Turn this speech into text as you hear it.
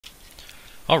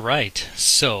Alright,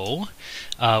 so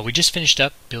we just finished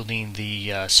up building the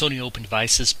Sony Open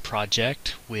Devices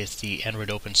project with the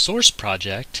Android Open Source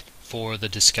project for the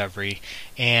Discovery,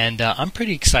 and I'm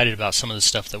pretty excited about some of the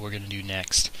stuff that we're going to do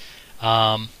next.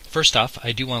 First off,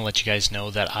 I do want to let you guys know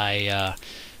that I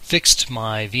fixed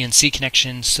my VNC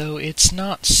connection, so it's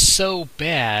not so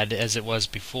bad as it was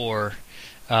before.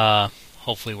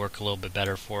 Hopefully work a little bit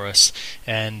better for us,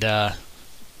 and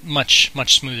much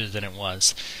smoother than it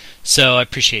was. So I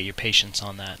appreciate your patience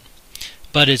on that.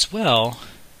 But as well,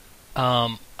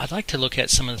 I'd like to look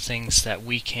at some of the things that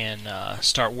we can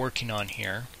start working on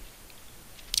here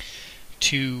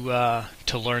to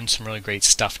learn some really great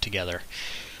stuff together.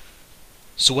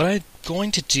 So what I'm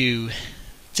going to do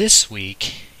this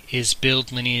week is build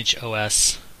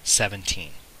LineageOS 17.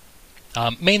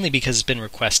 Mainly because it's been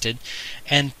requested,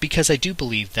 and because I do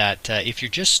believe that if you're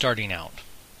just starting out,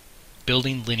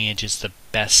 building Lineage is the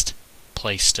best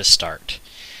place to start.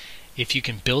 If you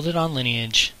can build it on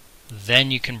Lineage, then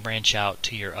you can branch out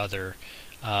to your other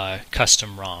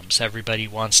custom ROMs. Everybody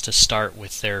wants to start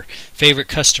with their favorite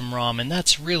custom ROM, and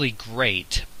that's really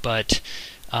great, but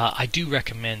I do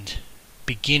recommend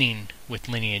beginning with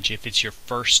Lineage if it's your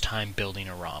first time building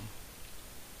a ROM.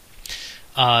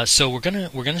 So we're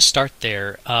gonna start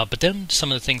there, but then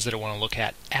some of the things that I want to look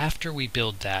at after we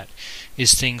build that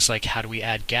is things like how do we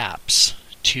add gaps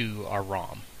to our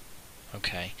ROM.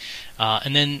 Okay,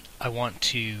 and then I want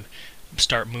to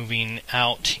start moving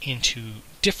out into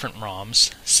different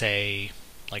ROMs, say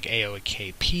like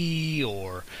AOKP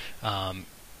or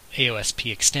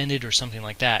AOSP extended or something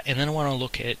like that, and then I want to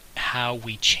look at how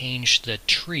we change the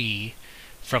tree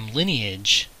from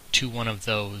Lineage to one of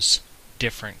those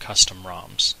different custom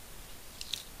ROMs.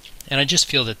 And I just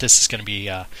feel that this is going to be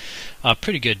a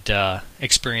pretty good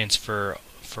experience for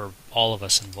all of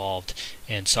us involved,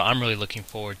 and so I'm really looking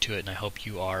forward to it, and I hope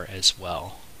you are as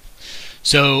well.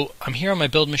 So I'm here on my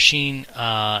build machine,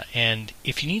 and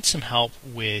if you need some help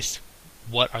with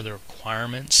what are the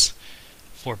requirements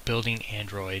for building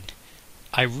Android,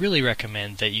 I really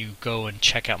recommend that you go and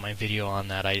check out my video on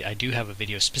that. I do have a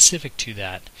video specific to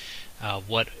that,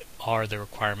 what are the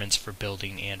requirements for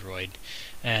building Android,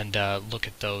 and look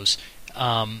at those.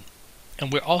 And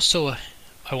we're also,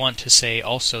 I want to say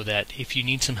also that if you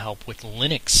need some help with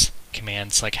Linux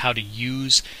commands, like how to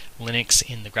use Linux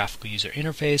in the graphical user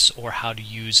interface or how to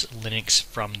use Linux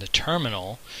from the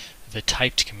terminal, the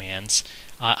typed commands,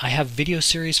 I have video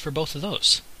series for both of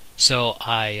those. So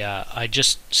I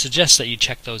just suggest that you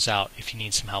check those out if you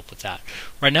need some help with that.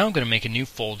 Right now I'm going to make a new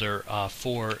folder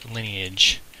for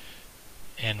Lineage,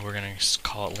 and we're going to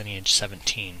call it Lineage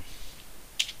 17.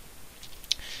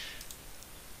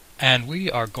 And we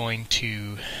are going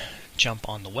to jump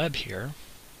on the web here,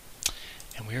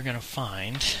 and we are going to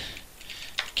find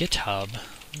GitHub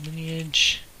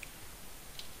Lineage.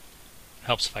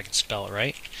 Helps if I can spell it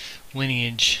right.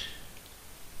 LineageOS.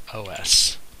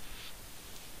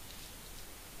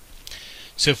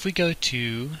 So if we go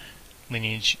to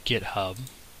Lineage GitHub,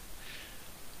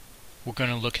 we're going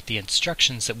to look at the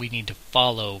instructions that we need to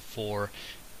follow for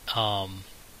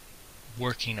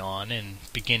working on and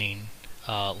beginning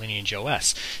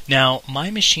LineageOS. Now, my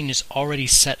machine is already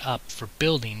set up for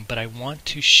building, but I want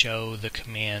to show the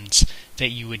commands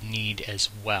that you would need as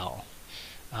well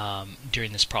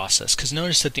during this process. Because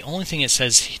notice that the only thing it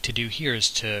says to do here is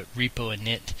to repo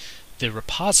init the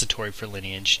repository for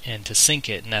Lineage and to sync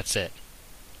it, and that's it.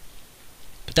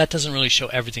 But that doesn't really show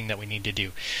everything that we need to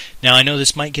do. Now, I know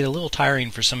this might get a little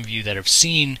tiring for some of you that have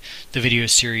seen the video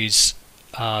series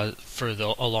for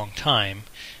a long time.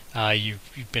 You've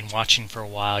been watching for a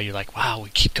while, you're like, wow, we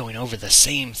keep going over the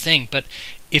same thing. But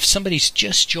if somebody's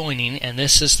just joining and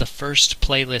this is the first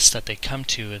playlist that they come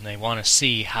to and they want to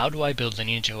see how do I build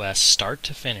LineageOS start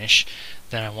to finish,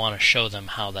 then I want to show them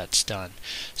how that's done.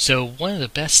 So one of the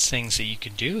best things that you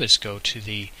can do is go to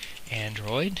the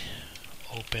Android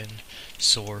Open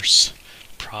Source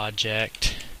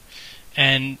project,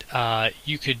 and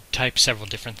you could type several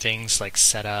different things like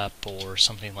setup or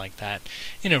something like that,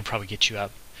 and it'll probably get you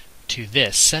up to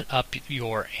this. Set up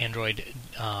your Android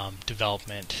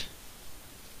development,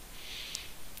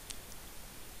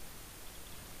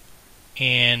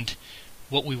 and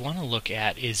what we want to look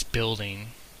at is building,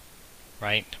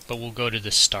 right? But we'll go to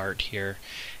the start here,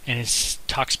 and it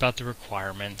talks about the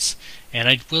requirements, and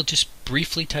I will just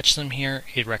briefly touch them here.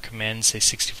 It recommends a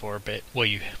 64-bit, well,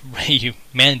 you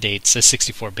mandates a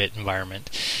 64-bit environment,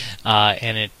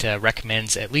 and it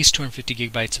recommends at least 250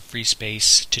 gigabytes of free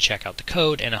space to check out the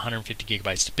code and 150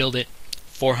 gigabytes to build it.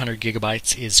 400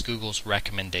 gigabytes is Google's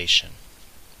recommendation.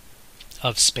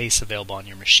 of space available on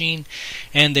your machine,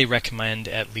 and they recommend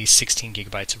at least 16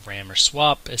 gigabytes of RAM or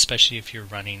swap, especially if you're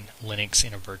running Linux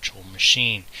in a virtual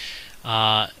machine.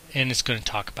 And it's going to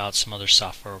talk about some other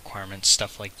software requirements,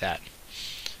 stuff like that.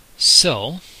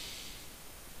 So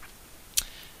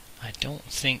I don't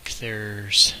think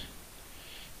there's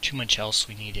too much else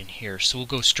we need in here, so we'll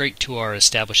go straight to our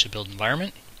establish a build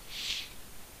environment.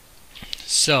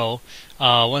 So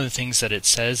one of the things that it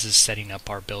says is setting up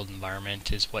our build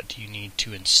environment is what do you need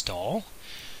to install.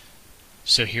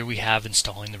 So here we have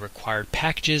installing the required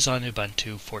packages on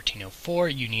Ubuntu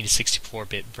 14.04. You need a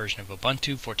 64-bit version of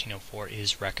Ubuntu. 14.04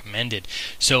 is recommended.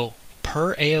 So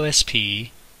per AOSP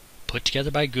put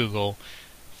together by Google,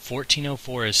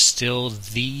 14.04 is still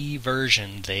the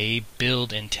version they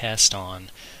build and test on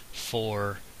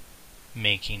for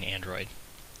making Android.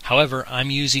 However,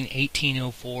 I'm using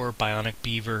 18.04 Bionic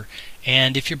Beaver,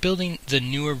 and if you're building the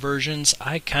newer versions,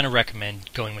 I kind of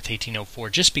recommend going with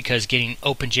 18.04 just because getting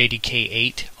OpenJDK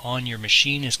 8 on your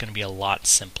machine is going to be a lot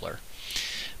simpler.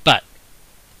 But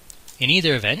in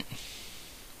either event,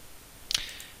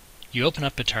 you open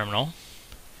up a terminal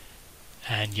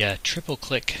and you triple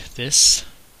click this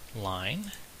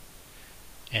line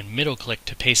and middle click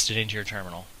to paste it into your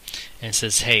terminal, and it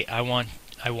says, hey, I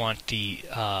want the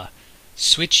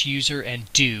switch user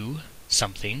and do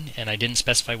something, and I didn't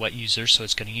specify what user, so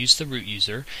it's going to use the root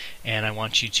user, and I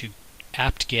want you to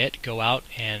apt-get, go out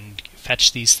and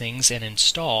fetch these things and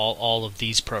install all of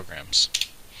these programs.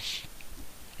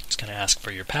 It's going to ask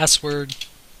for your password,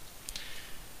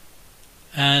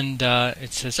 and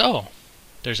it says, oh,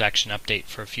 there's action update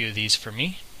for a few of these for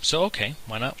me, so okay,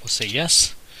 why not? We'll say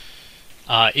yes.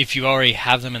 If you already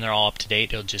have them and they're all up to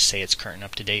date, it'll just say it's current and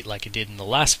up to date like it did in the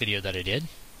last video that I did.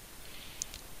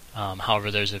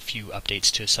 However, there's a few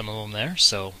updates to some of them there,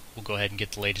 so we'll go ahead and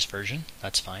get the latest version.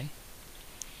 That's fine.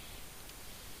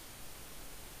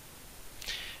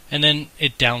 And then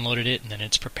it downloaded it, and then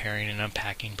it's preparing and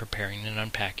unpacking, preparing and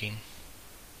unpacking.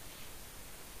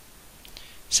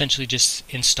 Essentially just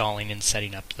installing and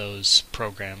setting up those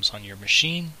programs on your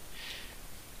machine.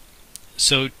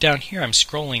 So down here I'm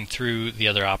scrolling through the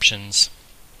other options.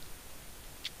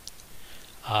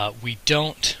 We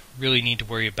don't really need to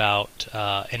worry about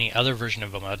any other version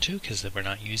of Ubuntu because we're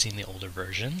not using the older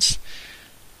versions.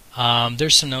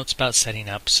 There's some notes about setting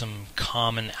up some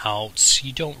common outs.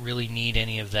 You don't really need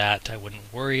any of that. I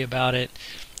wouldn't worry about it.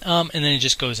 And then it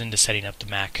just goes into setting up the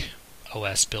Mac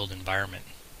OS build environment.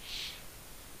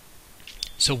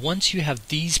 So once you have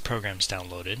these programs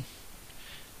downloaded,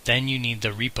 then you need the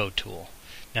repo tool.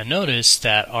 Now notice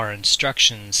that our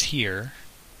instructions here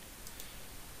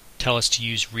tell us to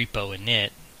use repo init,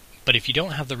 but if you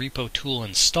don't have the repo tool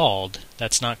installed,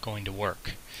 that's not going to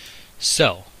work.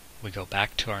 So we go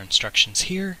back to our instructions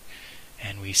here,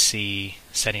 and we see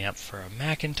setting up for a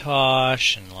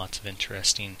Macintosh and lots of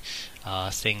interesting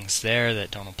things there that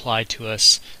don't apply to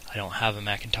us. I don't have a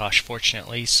Macintosh,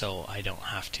 fortunately, so I don't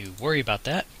have to worry about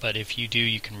that, but if you do,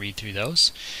 you can read through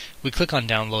those. We click on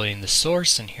downloading the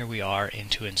source, and here we are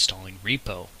into installing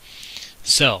repo.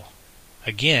 So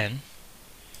again,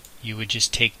 you would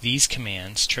just take these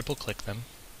commands, triple click them,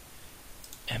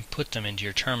 and put them into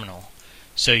your terminal.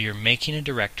 So you're making a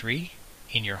directory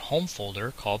in your home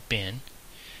folder called bin,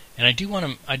 and I do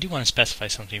want to specify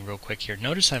something real quick here.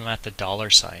 Notice I'm at the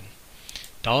 $sign.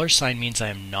 $sign means I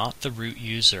am not the root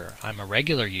user. I'm a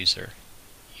regular user.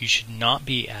 You should not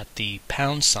be at the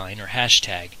 £sign or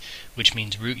hashtag, which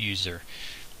means root user.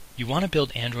 You want to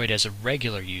build Android as a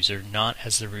regular user, not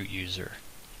as the root user.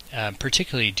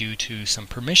 Particularly due to some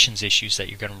permissions issues that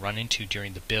you're going to run into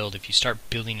during the build if you start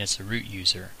building as the root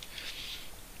user.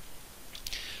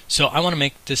 So I want to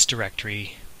make this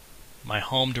directory my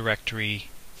home directory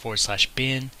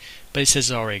 /bin, but it says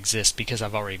it already exists because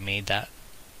I've already made that.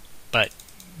 But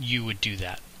you would do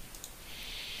that.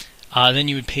 Then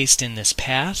you would paste in this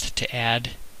path to add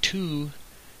to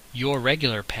your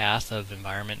regular path of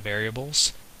environment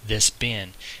variables this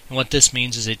bin. And what this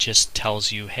means is it just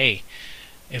tells you, hey,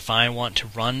 if I want to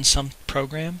run some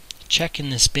program, check in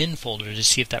this bin folder to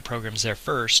see if that program's there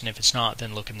first, and if it's not,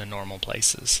 then look in the normal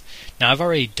places. Now I've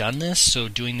already done this, so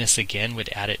doing this again would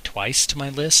add it twice to my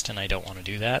list, and I don't want to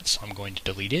do that, so I'm going to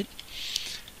delete it.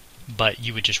 But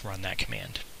you would just run that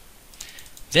command.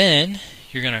 Then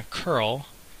you're going to curl,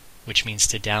 which means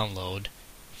to download,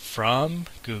 from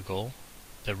Google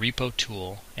the repo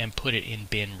tool and put it in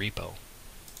bin repo.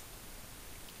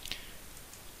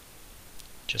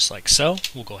 Just like so.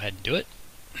 We'll go ahead and do it.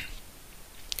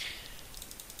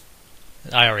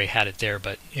 I already had it there,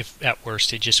 but if at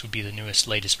worst it just would be the newest,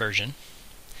 latest version.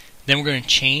 Then we're going to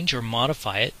change or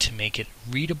modify it to make it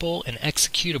readable and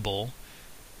executable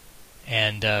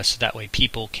and so that way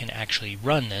people can actually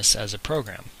run this as a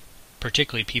program,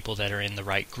 particularly people that are in the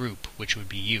right group, which would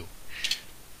be you.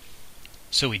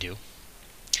 So we do.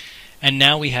 And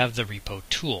now we have the repo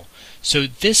tool. So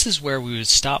this is where we would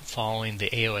stop following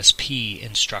the AOSP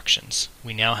instructions.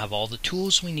 We now have all the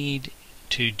tools we need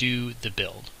to do the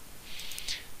build.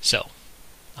 So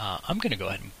I'm going to go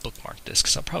ahead and bookmark this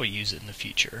because I'll probably use it in the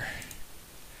future.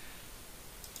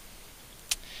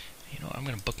 You know, I'm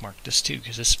going to bookmark this too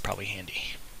because this is probably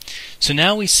handy. So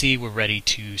now we see we're ready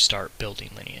to start building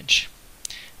Lineage.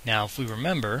 Now if we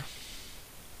remember,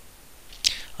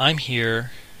 I'm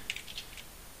here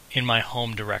in my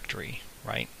home directory,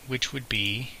 right, which would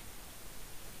be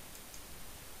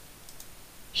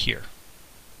here,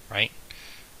 right?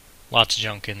 Lots of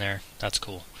junk in there. That's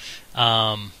cool.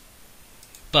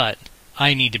 But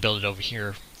I need to build it over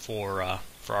here for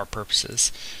our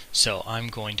purposes. So I'm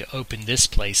going to open this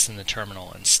place in the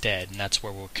terminal instead, and that's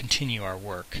where we'll continue our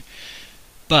work.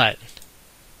 But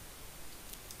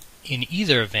in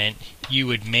either event, you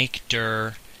would make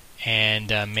dir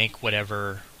and make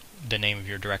whatever the name of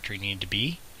your directory needed to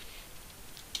be.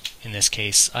 In this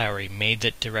case, I already made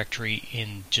that directory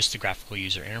in just the graphical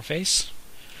user interface.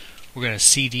 We're going to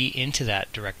cd into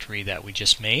that directory that we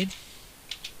just made.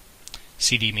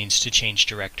 cd means to change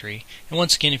directory. And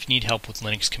once again, if you need help with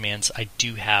Linux commands, I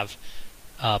do have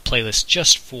a playlist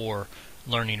just for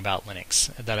learning about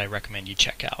Linux that I recommend you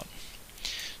check out.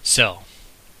 So,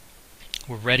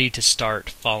 we're ready to start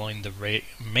following the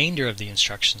remainder of the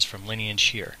instructions from Lineage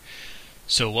here.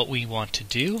 So what we want to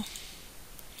do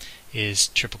is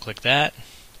triple click that,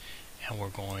 and we're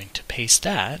going to paste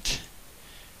that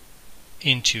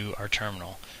into our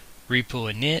terminal.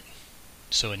 Repo init,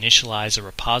 so initialize a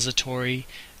repository.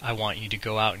 I want you to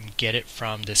go out and get it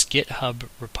from this GitHub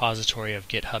repository of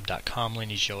github.com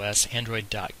LineageOS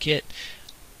android.git,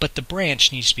 but the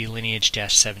branch needs to be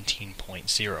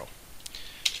lineage-17.0.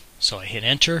 So I hit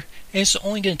enter, and it's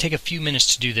only going to take a few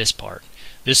minutes to do this part.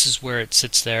 This is where it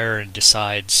sits there and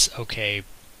decides, okay,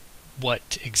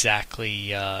 what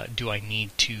exactly do I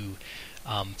need to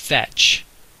fetch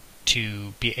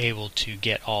to be able to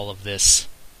get all of this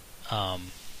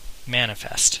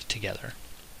manifest together.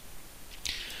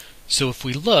 So if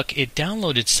we look, it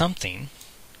downloaded something,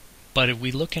 but if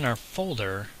we look in our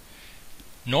folder,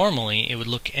 normally it would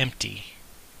look empty.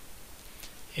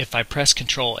 If I press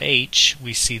Control H,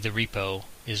 we see the repo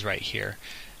is right here,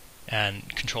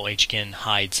 and Control H again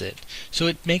hides it. So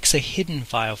it makes a hidden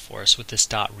file for us with this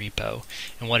 .repo,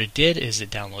 and what it did is it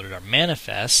downloaded our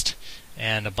manifest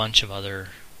and a bunch of other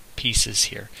pieces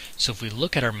here. So if we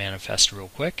look at our manifest real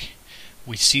quick,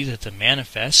 we see that the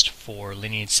manifest for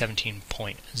Lineage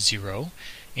 17.0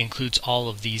 includes all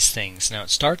of these things. Now it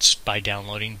starts by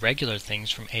downloading regular things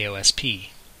from AOSP.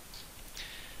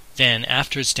 Then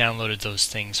after it's downloaded those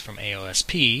things from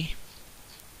AOSP,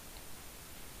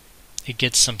 it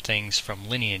gets some things from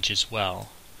Lineage as well.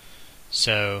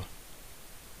 So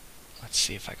let's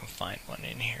see if I can find one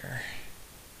in here.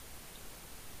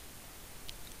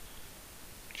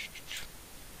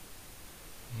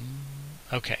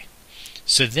 Okay,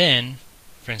 so then,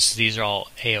 for instance, these are all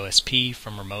AOSP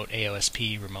from remote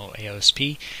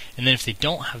AOSP, and then if they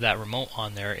don't have that remote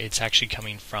on there, it's actually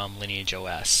coming from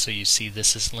LineageOS. So you see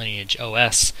this is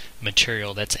LineageOS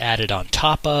material that's added on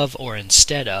top of or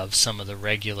instead of some of the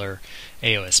regular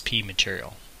AOSP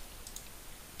material.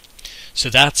 So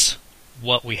that's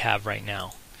what we have right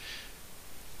now.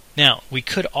 Now, we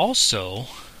could also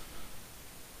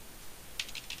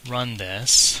run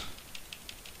this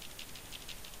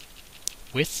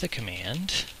with the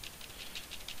command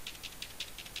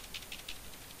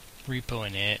repo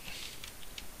init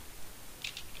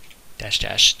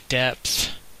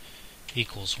 --depth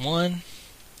equals 1,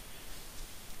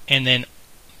 and then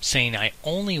saying I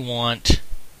only want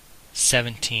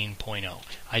 17.0.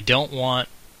 I don't want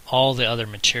all the other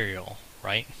material,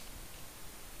 right?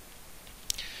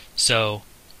 So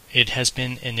it has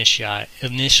been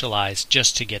initialized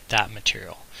just to get that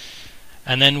material.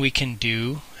 And then we can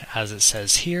do, as it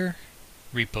says here,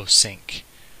 repo sync.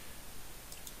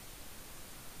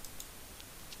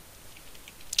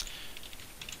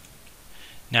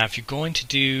 Now if you're going to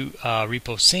do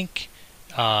repo sync,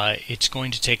 it's going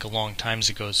to take a long time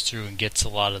as it goes through and gets a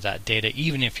lot of that data.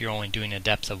 Even if you're only doing a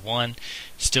depth of 1,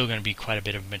 it's still going to be quite a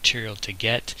bit of material to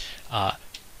get.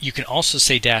 You can also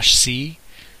say -C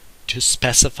to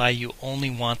specify you only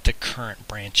want the current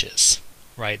branches.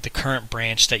 Right, the current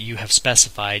branch that you have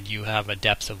specified, you have a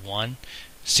depth of 1.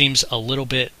 Seems a little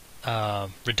bit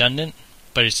redundant,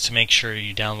 but it's to make sure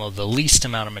you download the least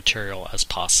amount of material as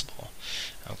possible.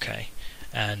 Okay,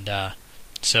 and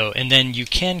and then you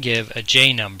can give a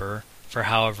J number for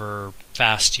however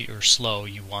fast or slow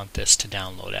you want this to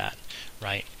download at,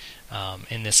 right?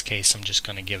 In this case, I'm just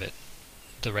going to give it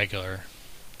the regular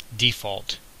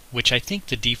default, which I think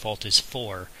the default is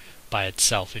 4 by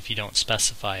itself if you don't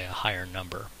specify a higher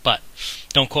number. But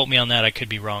don't quote me on that, I could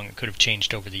be wrong. It could have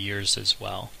changed over the years as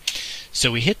well.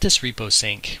 So we hit this repo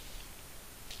sync.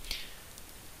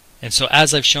 And so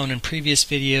as I've shown in previous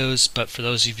videos, but for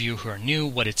those of you who are new,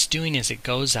 what it's doing is it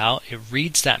goes out, it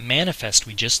reads that manifest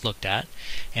we just looked at,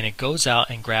 and it goes out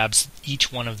and grabs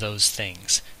each one of those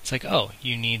things. It's like, oh,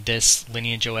 you need this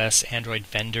LineageOS Android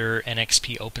vendor,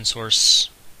 NXP open source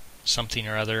something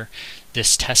or other,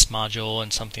 this test module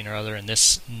and something or other, and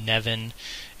this Nevin.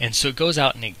 And so it goes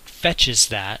out and it fetches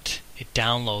that, it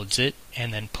downloads it,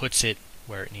 and then puts it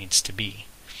where it needs to be.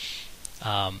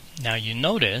 Now you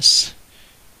notice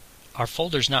our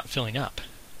folder's not filling up,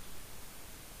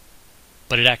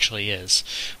 but it actually is.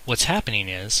 What's happening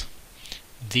is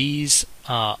these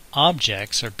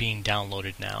objects are being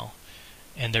downloaded now,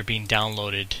 and they're being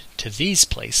downloaded to these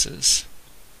places.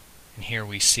 And here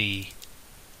we see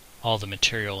all the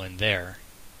material in there.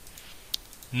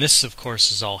 And this, of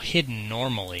course, is all hidden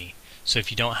normally. So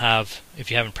if you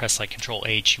haven't pressed like Control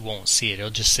H, you won't see it.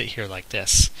 It'll just sit here like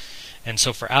this. And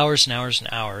so for hours and hours and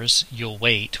hours, you'll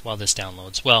wait while this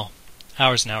downloads. Well,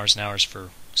 hours and hours and hours for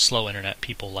slow internet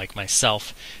people like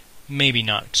myself. Maybe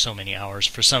not so many hours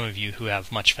for some of you who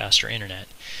have much faster internet.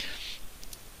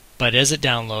 But as it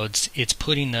downloads, it's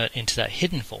putting that into that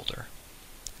hidden folder.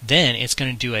 Then it's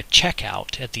going to do a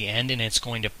checkout at the end, and it's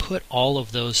going to put all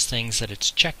of those things that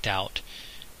it's checked out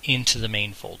into the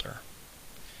main folder.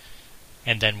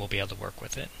 And then we'll be able to work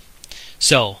with it.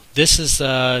 So this is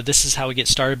how we get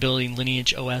started building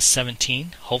LineageOS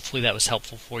 17. Hopefully that was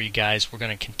helpful for you guys. We're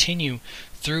going to continue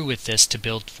through with this to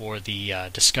build for the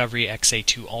Discovery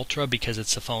XA2 Ultra because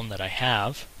it's a phone that I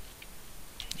have,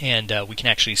 and we can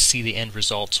actually see the end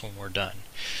results when we're done.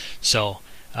 So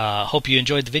hope you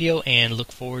enjoyed the video and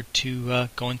look forward to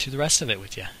going through the rest of it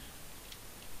with you.